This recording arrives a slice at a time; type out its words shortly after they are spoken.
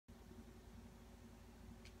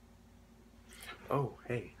Oh,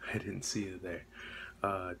 hey, I didn't see you there.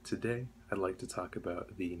 Today, I'd like to talk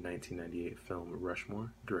about the 1998 film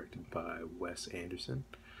Rushmore, directed by Wes Anderson,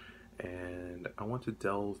 and I want to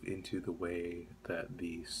delve into the way that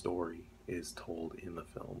the story is told in the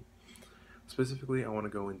film. Specifically, I want to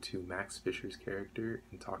go into Max Fisher's character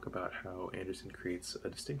and talk about how Anderson creates a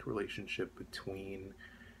distinct relationship between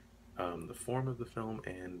the form of the film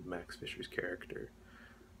and Max Fisher's character.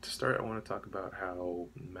 To start, I want to talk about how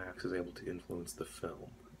Max is able to influence the film.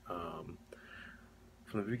 Um,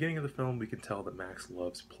 from the beginning of the film, we can tell that Max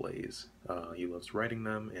loves plays. He loves writing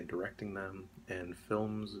them and directing them, and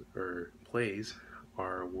films or plays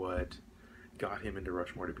are what got him into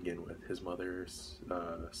Rushmore to begin with. His mother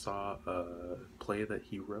saw a play that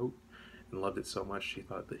he wrote and loved it so much she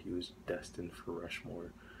thought that he was destined for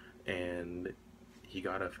Rushmore, and he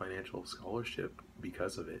got a financial scholarship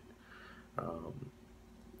because of it. Um,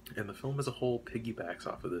 and the film as a whole piggybacks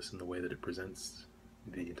off of this in the way that it presents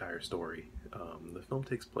the entire story. The film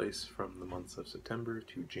takes place from the months of September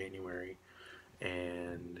to January,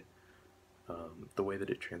 and the way that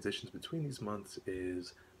it transitions between these months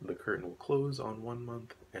is the curtain will close on one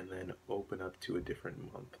month and then open up to a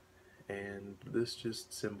different month. And this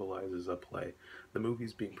just symbolizes a play. The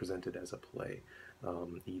movie's being presented as a play.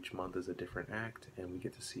 Each month is a different act, and we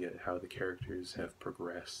get to see how the characters have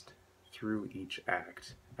progressed through each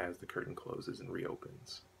act as the curtain closes and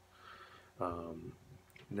reopens. Um,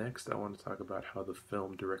 Next, I want to talk about how the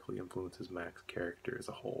film directly influences Mac's character as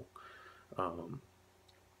a whole. Um,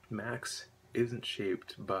 Max isn't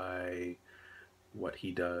shaped by what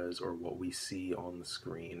he does or what we see on the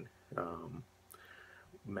screen. Um,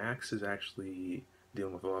 Max is actually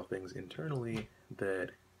dealing with a lot of things internally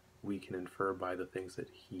that we can infer by the things that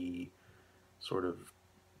he sort of,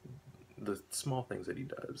 the small things that he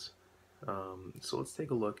does. So let's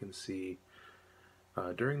take a look and see.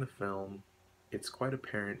 During the film, it's quite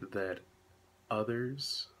apparent that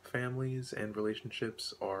others' families and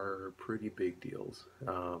relationships are pretty big deals.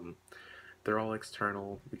 They're all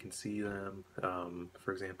external. We can see them.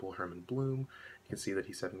 For example, Herman Bloom. You can see that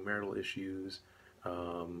he's having marital issues.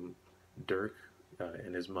 Dirk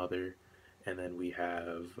and his mother. And then we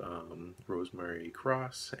have Rosemary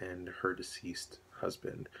Cross and her deceased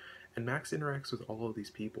husband. And Max interacts with all of these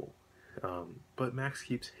people. But Max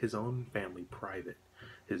keeps his own family private.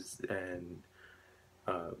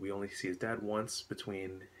 We only see his dad once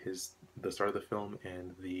between the start of the film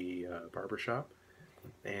and the barber shop,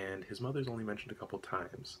 and his mother's only mentioned a couple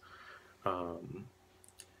times. Um,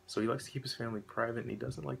 so he likes to keep his family private, and he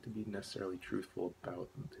doesn't like to be necessarily truthful about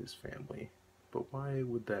his family. But why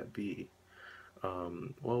would that be?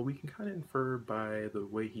 Well, we can kind of infer by the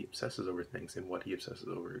way he obsesses over things and what he obsesses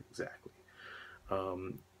over exactly.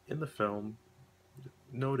 Um, in the film,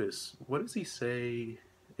 notice, what does he say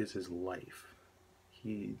is his life?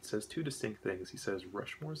 He says two distinct things. He says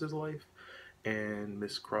Rushmore's his life and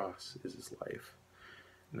Miss Cross is his life.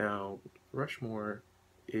 Now, Rushmore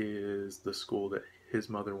is the school that his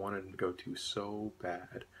mother wanted him to go to so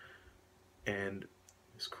bad. And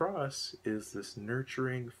Miss Cross is this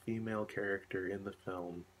nurturing female character in the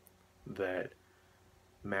film that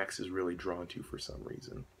Max is really drawn to for some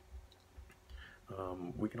reason.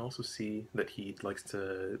 We can also see that he likes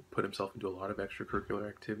to put himself into a lot of extracurricular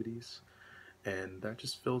activities, and that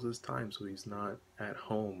just fills his time so he's not at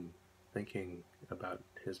home thinking about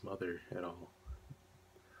his mother at all.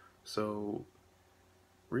 So,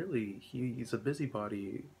 really, he's a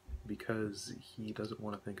busybody because he doesn't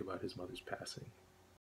want to think about his mother's passing.